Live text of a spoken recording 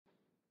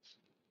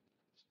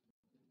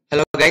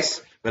Hello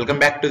guys, welcome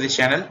back to this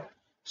channel.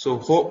 So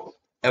hope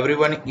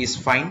everyone is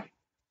fine.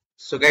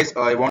 So guys,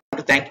 I want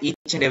to thank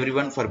each and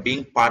everyone for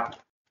being part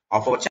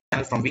of our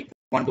channel from week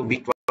 1 to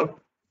week 12.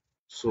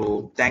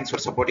 So thanks for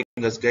supporting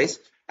us guys.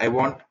 I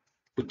want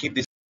to keep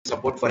this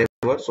support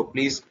forever. So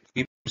please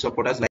keep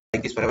support us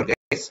like this forever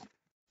guys.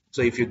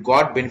 So if you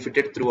got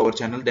benefited through our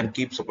channel, then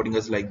keep supporting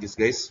us like this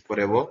guys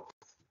forever.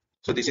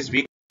 So this is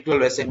week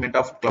 12 assignment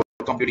of cloud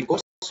computing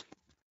course.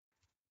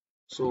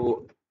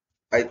 So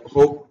I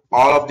hope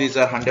all of these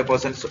are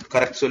 100%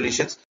 correct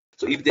solutions.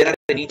 So if there are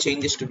any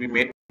changes to be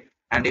made,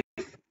 and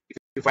if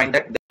you find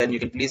that, then you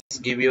can please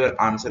give your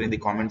answer in the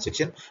comment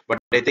section. But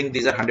I think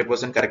these are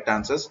 100% correct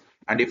answers.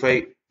 And if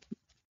I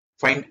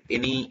find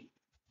any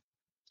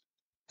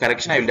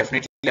correction, I will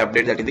definitely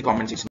update that in the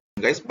comment section,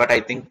 guys. But I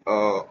think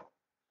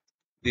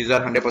these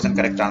are 100%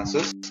 correct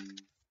answers.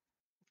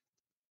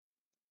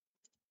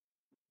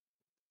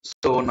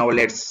 So now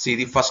let's see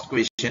the first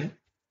question.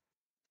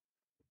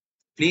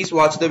 Please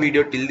watch the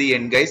video till the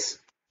end, guys,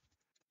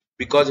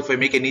 because if I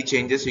make any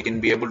changes, you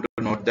can be able to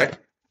note that.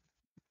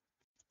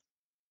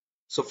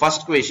 So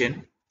first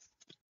question,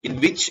 in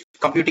which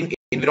computing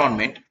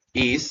environment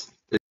is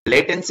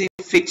latency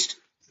fixed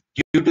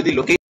due to the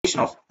location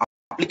of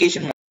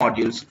application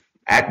modules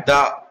at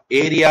the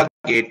area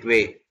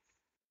gateway?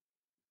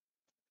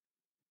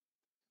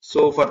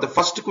 So for the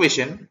first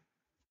question,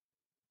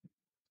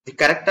 the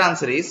correct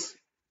answer is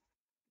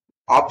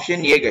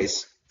option A,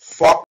 guys.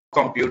 Fog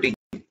computing.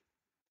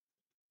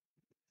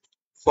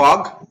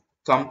 Fog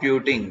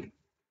computing.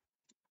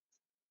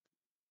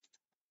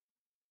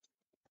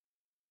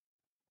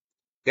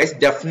 Guys,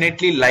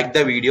 definitely like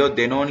the video,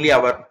 then only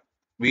our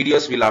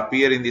videos will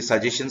appear in the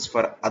suggestions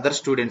for other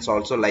students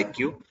also like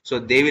you, so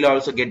they will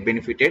also get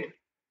benefited.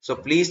 So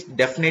please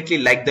definitely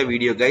like the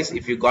video guys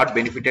if you got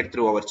benefited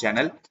through our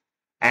channel,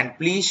 and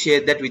please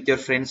share that with your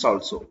friends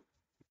also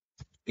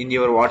in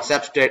your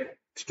WhatsApp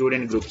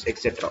student groups,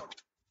 etc.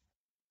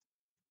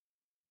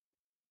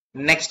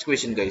 Next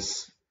question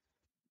guys.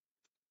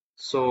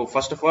 So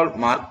first of all,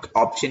 mark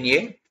option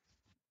A.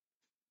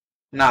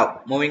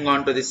 Now moving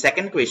on to the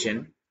second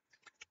question.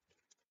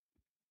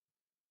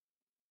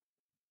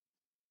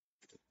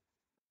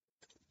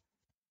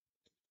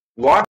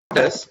 What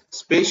does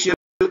spatial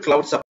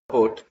cloud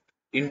support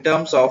in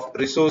terms of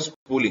resource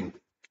pooling?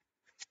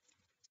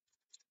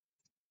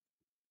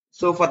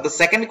 So for the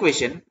second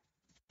question,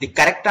 the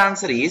correct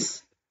answer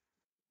is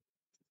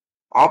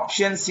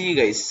option C,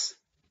 guys.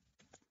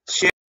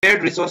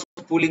 Shared resource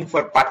pooling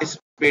for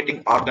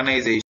participating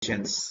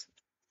organizations.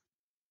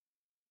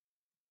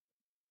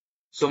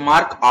 So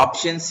mark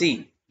option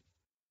C.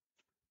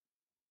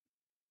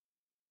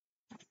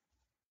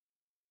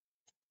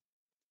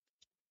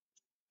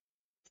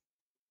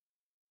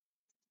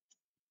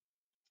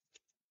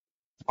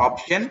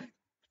 Option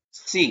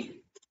C.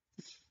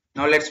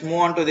 Now let's move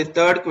on to the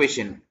third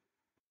question.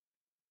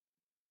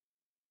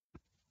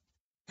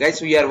 Guys,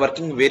 we are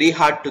working very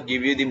hard to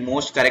give you the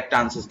most correct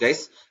answers,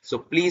 guys. So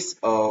please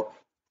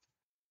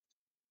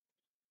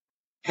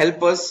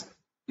help us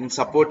in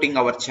supporting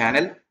our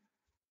channel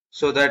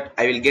so that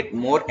I will get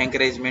more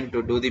encouragement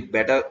to do the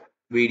better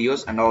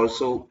videos and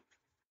also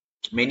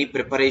many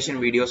preparation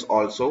videos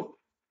also.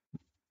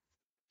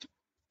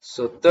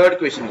 So third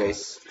question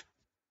guys.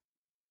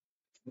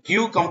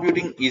 Queue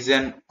computing is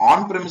an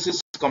on-premises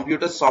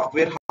computer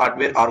software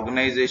hardware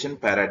organization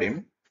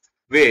paradigm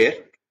where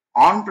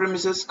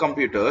on-premises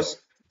computers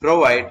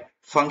provide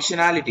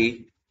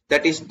functionality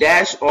that is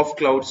dash of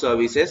cloud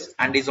services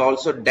and is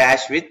also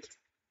dash with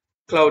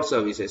cloud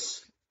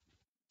services.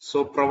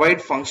 So provide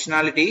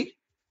functionality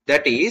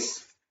that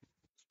is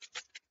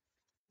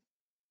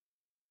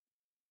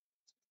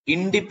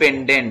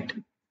independent,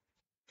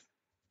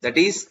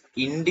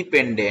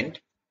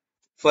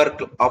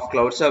 of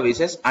cloud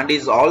services and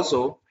is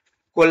also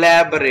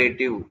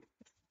collaborative,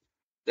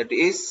 that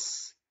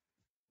is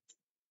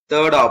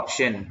third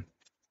option.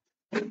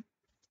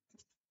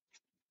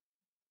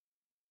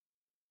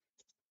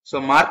 So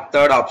mark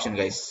third option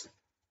guys.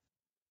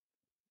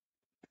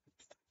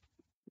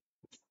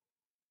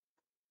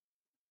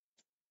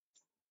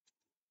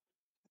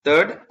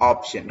 Third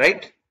option,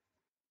 right?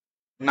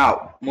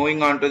 Now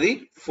moving on to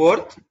the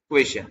fourth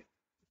question.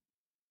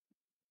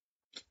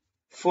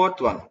 Fourth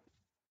one.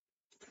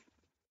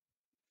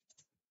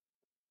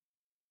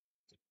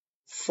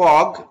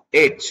 Fog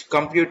edge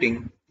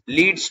computing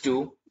leads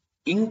to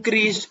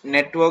increased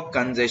network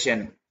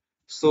congestion.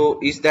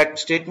 So is that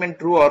statement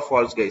true or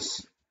false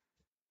guys?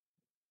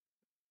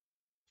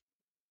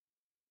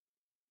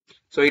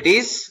 So it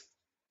is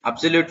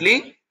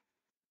absolutely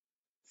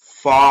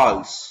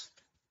false,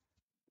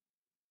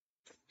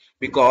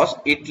 because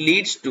it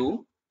leads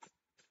to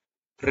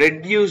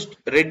reduced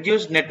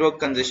network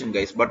congestion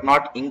guys, but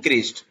not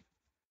increased.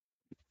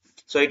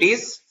 So it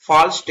is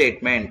false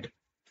statement.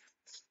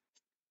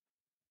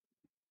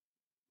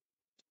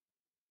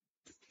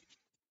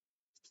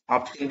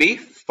 Option B,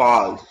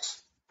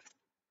 false.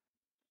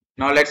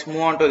 Now let's move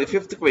on to the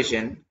fifth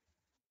question.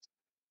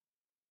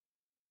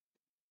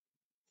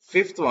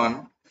 Fifth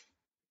one.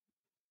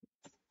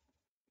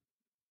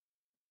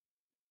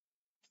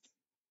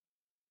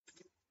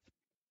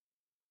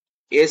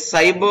 A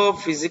cyber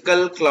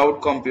physical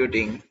cloud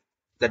computing,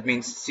 that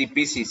means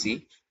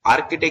CPCC,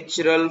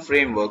 architectural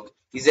framework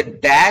is a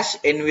dash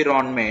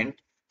environment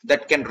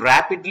that can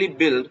rapidly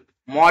build,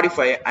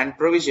 modify and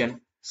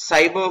provision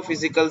cyber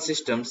physical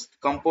systems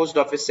composed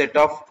of a set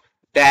of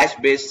dash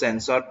based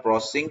sensor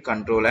processing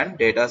control and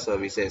data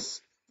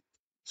services.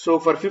 So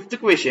for fifth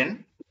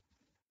question,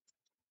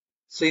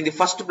 so in the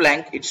first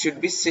blank it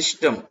should be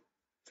system,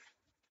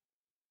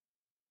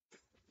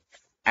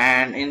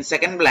 and in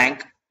second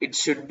blank it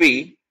should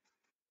be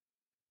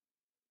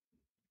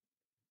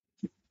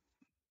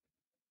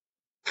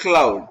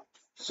cloud.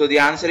 So the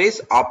answer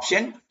is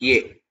option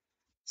A,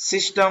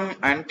 system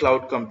and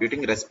cloud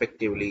computing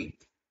respectively.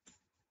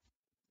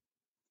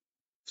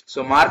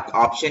 So mark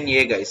option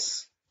A,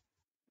 guys.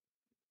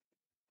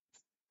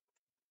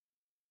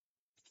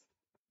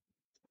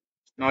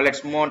 Now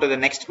let's move on to the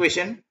next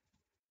question.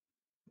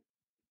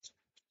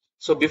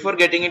 So before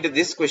getting into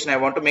this question, I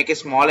want to make a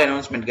small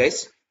announcement,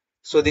 guys.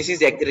 So this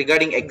is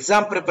regarding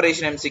exam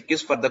preparation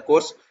MCQs for the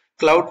course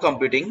cloud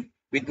computing.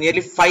 With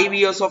nearly 5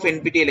 years of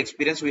NPTEL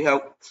experience, we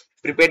have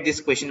prepared this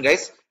question,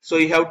 guys. So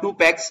you have two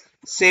packs,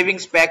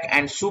 savings pack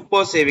and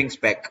super savings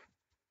pack.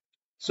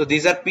 So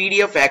these are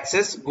PDF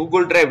access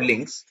Google Drive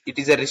links. It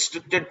is a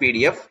restricted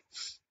PDF.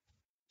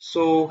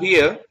 So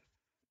here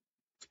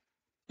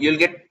you'll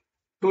get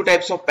two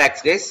types of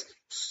packs, guys.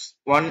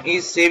 One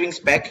is savings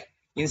pack.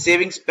 In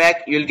savings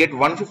pack you'll get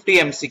 150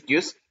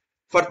 MCQs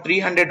for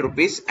 300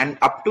 rupees and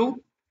up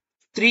to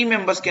 3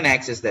 members can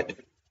access that.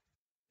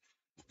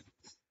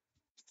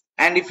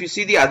 And if you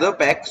see the other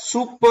pack,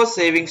 super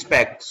savings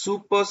pack,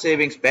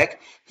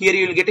 here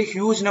you will get a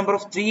huge number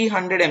of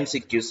 300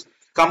 MCQs,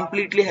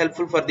 completely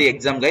helpful for the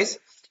exam, guys.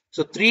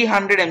 So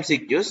 300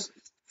 MCQs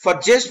for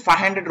just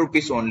 500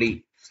 rupees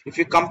only. If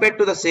you compare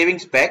to the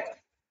savings pack,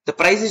 the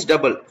price is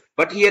double,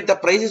 but here the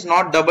price is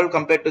not double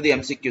compared to the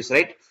MCQs,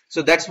 right?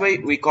 So that's why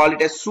we call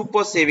it as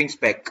super savings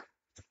pack,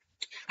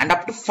 and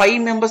up to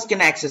 5 members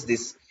can access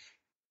this.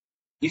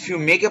 If you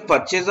make a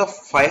purchase of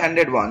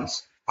 500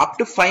 once, up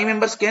to 5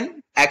 members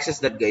can access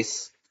that,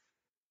 guys.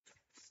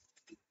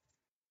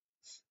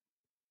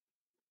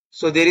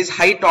 So there is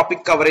high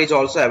topic coverage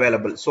also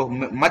available, so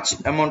much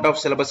amount of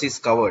syllabus is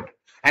covered,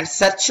 and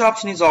search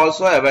option is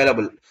also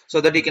available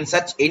so that you can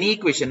search any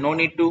question. No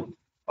need to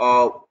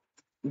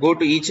go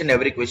to each and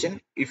every question.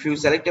 If you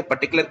select a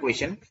particular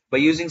question by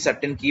using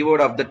certain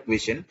keyword of that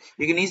question,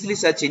 you can easily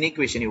search any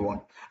question you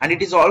want, and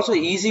it is also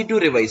easy to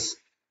revise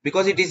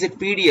because it is a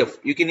PDF.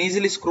 You can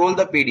easily scroll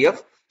the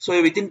PDF. So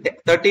within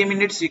 30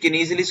 minutes you can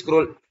easily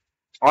scroll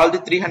all the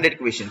 300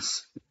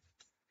 questions.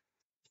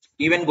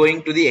 Even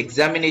going to the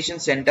examination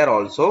center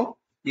also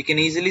you can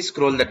easily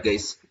scroll that,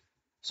 guys.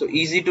 So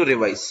easy to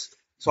revise.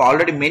 So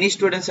already many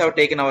students have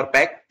taken our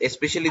pack,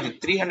 especially the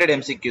 300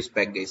 MCQs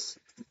pack, guys.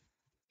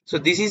 So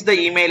this is the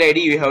email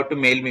ID you have to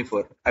mail me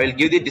for. I will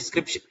give the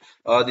description,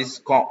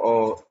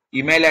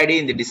 email ID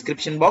in the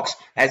description box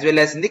as well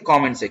as in the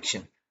comment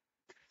section.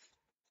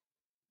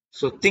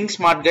 So think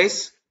smart,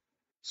 guys.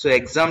 So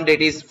exam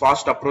date is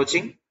fast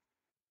approaching,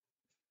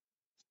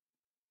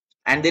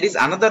 and there is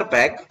another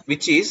pack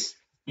which is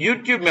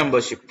YouTube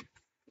membership.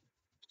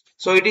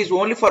 So it is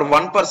only for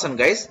one person,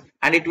 guys,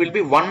 and it will be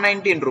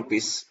 119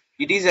 rupees.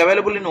 It is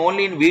available in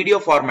only in video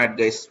format,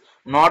 guys,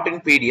 not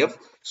in PDF.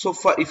 So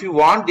if you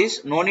want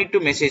this, no need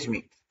to message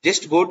me.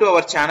 Just go to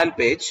our channel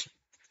page.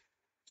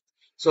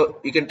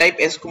 So you can type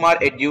Kumar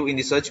edu in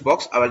the search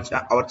box.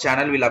 Our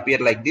channel will appear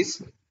like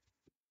this.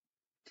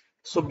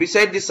 So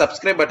beside the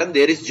subscribe button,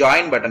 there is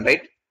join button,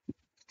 right?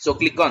 So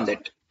click on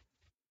that.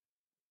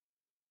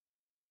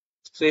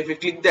 So if you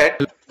click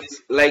that,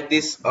 like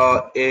this,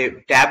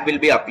 a tab will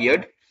be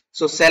appeared.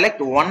 So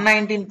select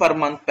 119 per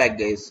month pack,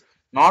 guys,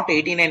 not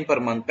 89 per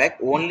month pack.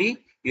 Only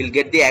you'll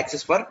get the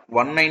access for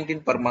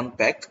 119 per month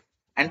pack,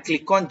 and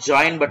click on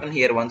join button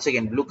here once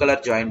again, blue color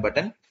join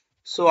button.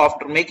 So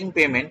after making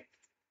payment,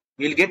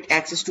 we'll get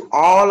access to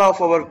all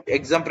of our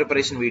exam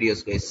preparation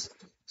videos, guys.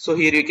 So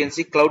here you can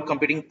see cloud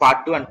computing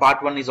part 2 and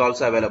part 1 is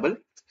also available.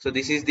 So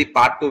this is the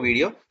part 2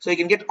 video. So you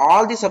can get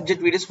all the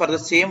subject videos for the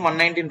same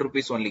 119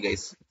 rupees only,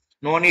 guys.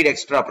 No need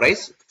extra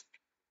price.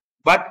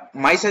 But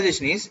my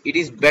suggestion is, it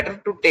is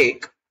better to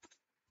take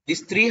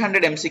this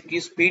 300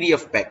 MCQs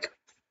PDF pack,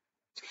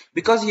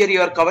 because here you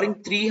are covering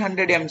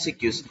 300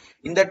 MCQs.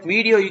 In that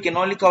video you can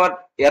only cover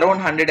around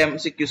 100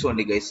 MCQs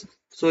only, guys.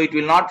 So it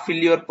will not fill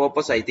your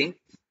purpose, I think.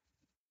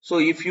 So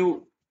if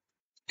you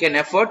can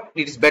afford,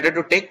 it is better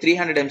to take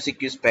 300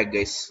 MCQs pack,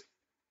 guys.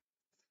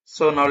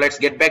 So now let's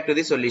get back to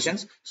the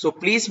solutions. So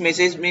please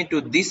message me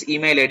to this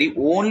email ID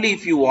only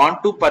if you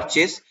want to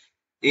purchase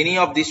any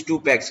of these two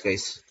packs,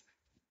 guys.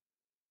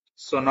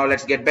 So now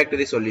let's get back to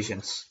the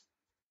solutions.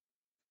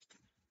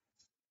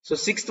 So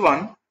sixth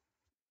one,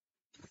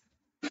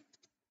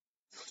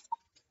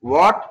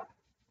 what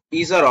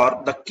is or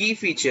are the key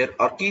feature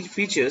or key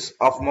features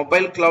of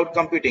mobile cloud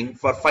computing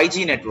for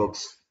 5G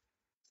networks?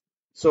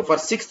 So for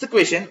sixth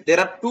question, there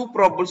are two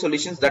probable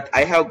solutions that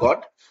I have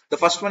got. The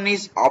first one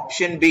is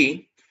option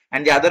B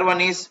and the other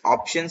one is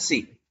option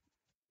C.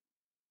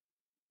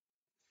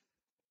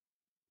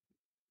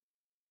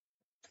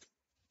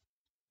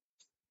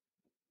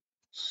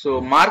 So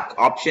mark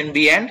option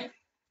B and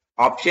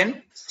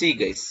option C,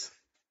 guys.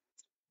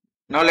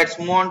 Now let's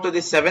move on to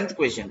the seventh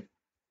question.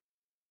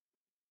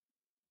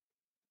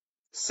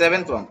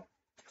 Seventh one.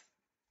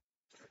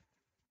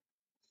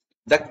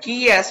 The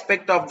key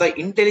aspect of the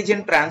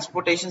intelligent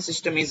transportation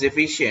system is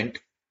efficient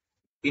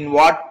in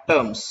what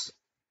terms?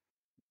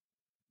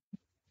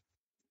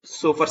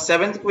 So for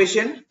seventh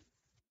question,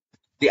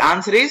 the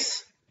answer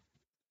is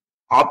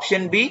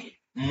option B,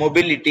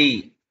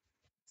 mobility.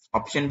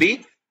 Option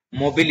B,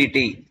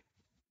 mobility.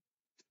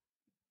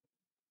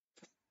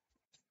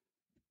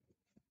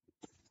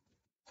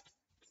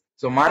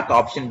 So mark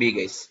option B,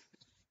 guys.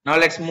 Now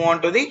let's move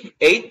on to the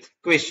eighth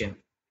question.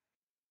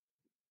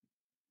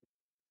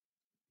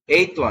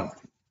 Eighth one.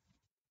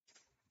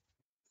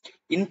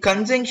 In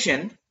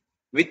conjunction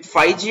with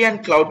 5G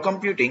and cloud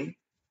computing,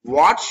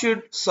 what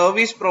should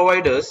service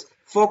providers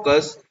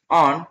focus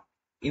on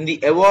in the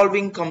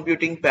evolving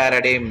computing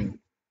paradigm?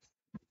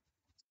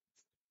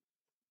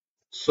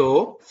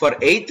 So for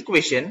eighth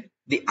question,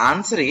 the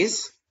answer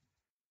is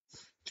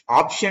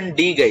option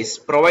D, guys,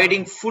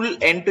 providing full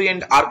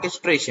end-to-end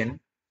orchestration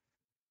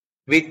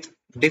with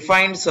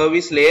defined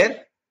service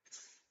layer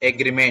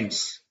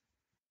agreements.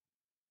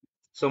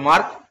 So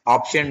mark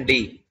option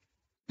D.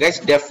 Guys,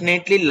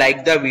 definitely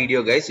like the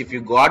video, guys, if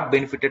you got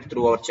benefited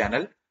through our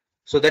channel,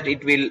 so that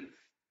it will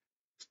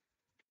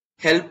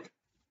help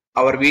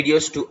our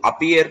videos to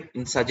appear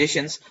in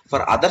suggestions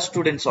for other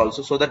students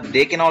also, so that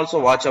they can also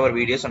watch our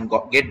videos and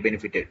get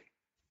benefited.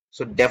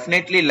 So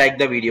definitely like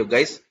the video,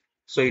 guys,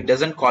 so it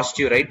doesn't cost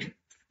you, right?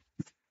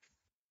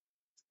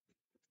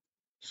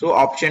 So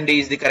option D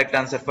is the correct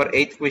answer for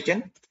eighth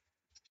question.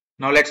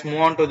 Now let's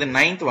move on to the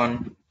ninth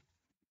one.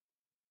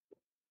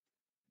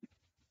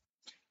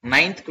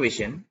 Ninth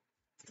question.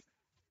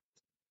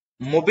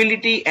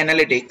 Mobility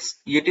analytics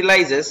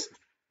utilizes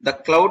the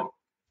cloud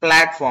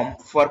platform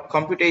for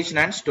computation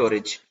and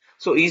storage.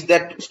 So is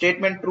that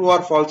statement true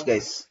or false,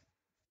 guys?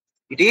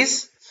 It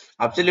is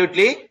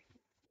absolutely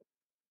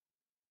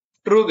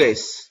true,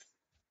 guys.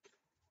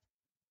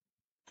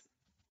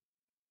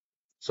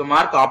 So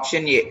mark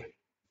option A.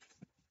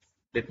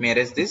 Let me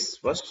erase this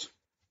first.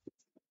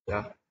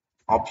 Yeah,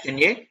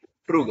 option A,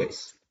 true,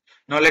 guys.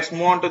 Now let's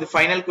move on to the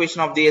final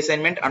question of the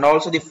assignment and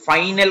also the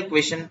final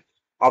question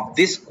of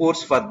this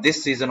course for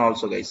this season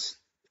also, guys.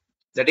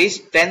 That is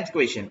 10th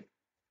question.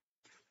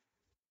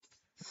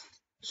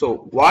 So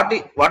what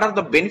are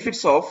the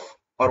benefits of,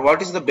 or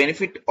what is the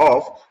benefit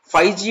of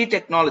 5G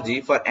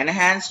technology for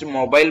enhanced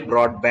mobile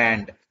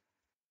broadband?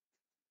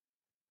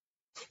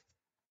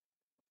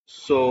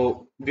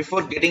 So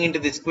before getting into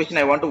this question,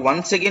 I want to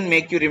once again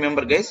make you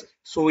remember, guys.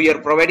 So we are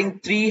providing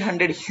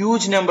 300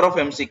 huge number of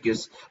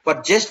MCQs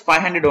for just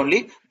 500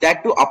 only.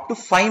 That too, up to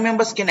 5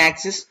 members can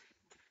access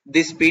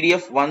this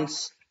PDF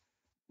once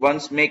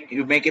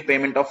you make a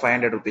payment of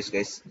 500 rupees,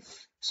 guys.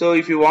 So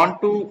if you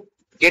want to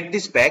get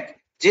this pack,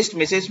 just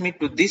message me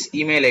to this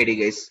email ID,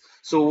 guys.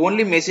 So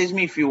only message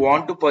me if you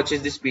want to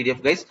purchase this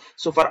PDF, guys.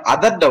 So for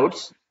other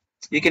doubts,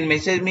 you can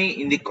message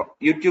me in the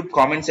YouTube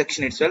comment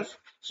section itself,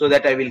 so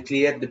that I will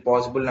clear the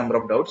possible number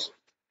of doubts.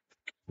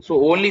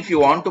 So only if you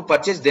want to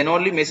purchase, then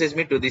only message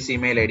me to this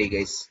email ID,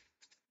 guys.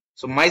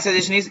 So my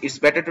suggestion is, it's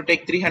better to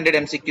take 300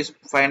 MCQs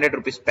 500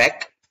 rupees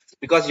pack,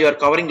 because you are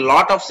covering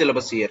lot of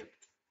syllabus here.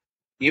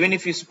 Even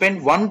if you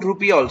spend 1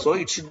 rupee also,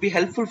 it should be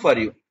helpful for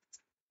you.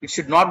 It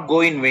should not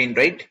go in vain,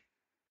 right?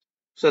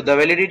 So the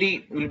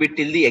validity will be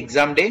till the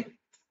exam day,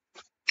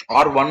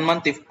 or 1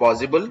 month if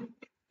possible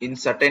in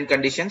certain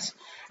conditions,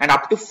 and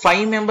up to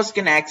 5 members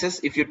can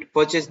access if you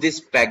purchase this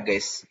pack,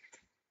 guys.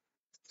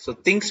 So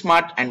think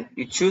smart and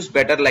you choose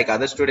better like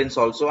other students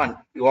also, and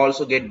you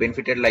also get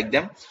benefited like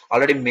them.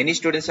 Already many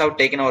students have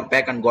taken our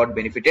pack and got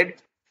benefited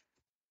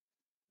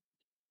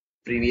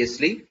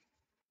previously.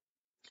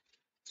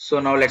 So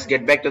now let's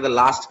get back to the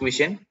last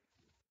question.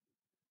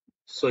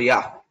 So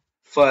yeah,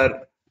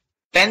 for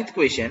 10th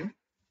question,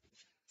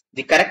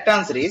 the correct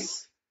answer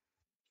is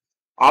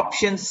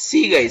option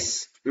C,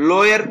 guys,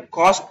 lower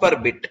cost per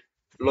bit.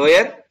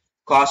 Lower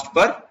cost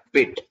per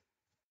bit.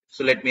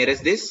 So let me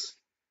erase this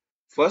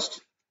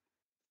first.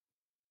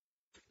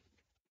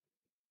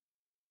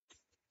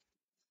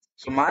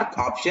 So mark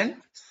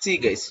option C,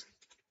 guys.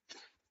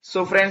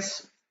 So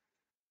friends,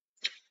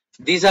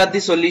 these are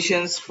the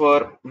solutions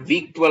for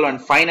week 12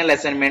 and final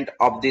assignment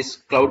of this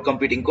cloud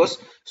computing course.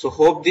 So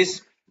hope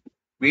this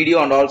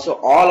video and also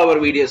all our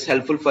videos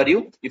helpful for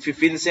you. If you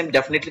feel the same,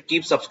 definitely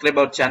keep subscribe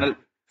our channel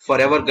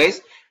forever,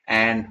 guys,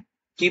 and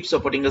keep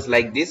supporting us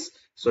like this.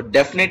 So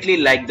definitely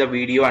like the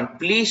video and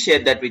please share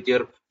that with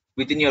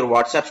within your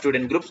WhatsApp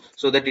student groups,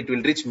 so that it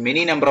will reach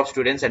many number of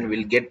students and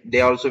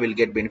they also will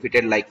get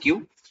benefited like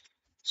you.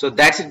 So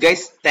that's it,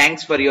 guys.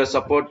 Thanks for your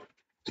support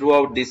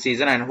throughout this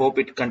season and hope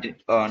it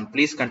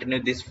please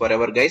continue this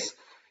forever, guys.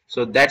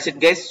 So that's it,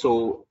 guys.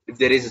 So if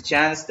there is a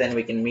chance, then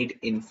we can meet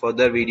in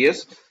further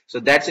videos. So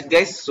that's it,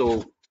 guys.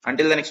 So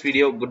until the next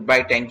video,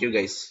 goodbye. Thank you,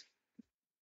 guys.